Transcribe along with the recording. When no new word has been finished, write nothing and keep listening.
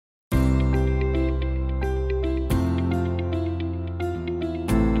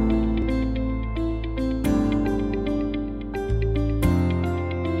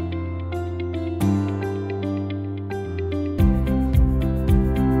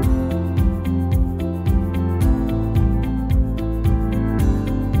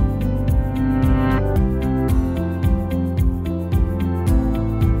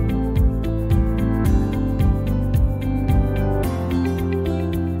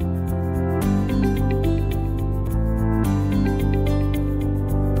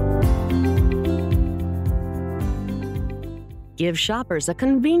give shoppers a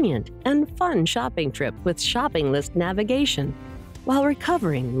convenient and fun shopping trip with shopping list navigation, while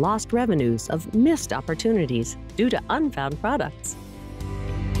recovering lost revenues of missed opportunities due to unfound products.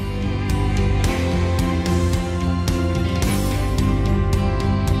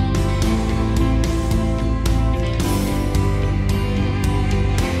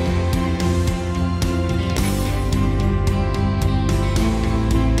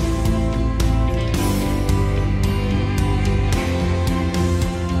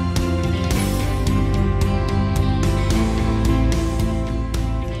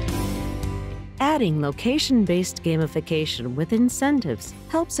 Adding location-based gamification with incentives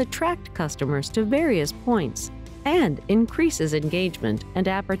helps attract customers to various points and increases engagement and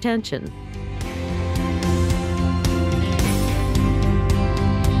app retention.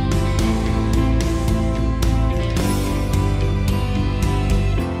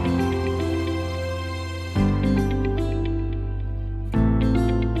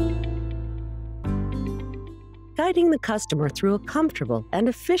 Guiding the customer through a comfortable and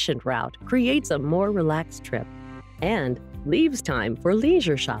efficient route creates a more relaxed trip and leaves time for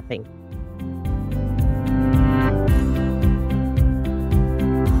leisure shopping.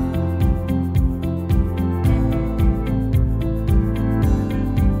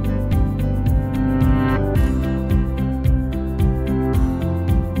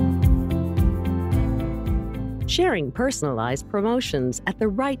 Sharing personalized promotions at the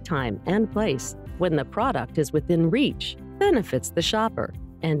right time and place when the product is within reach benefits the shopper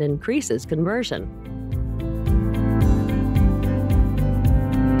and increases conversion.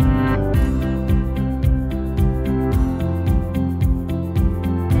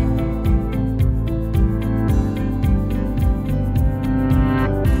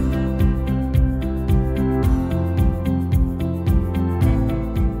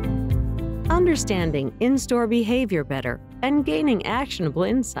 Understanding in-store behavior better and gaining actionable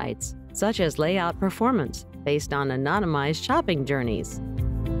insights, such as layout performance based on anonymized shopping journeys,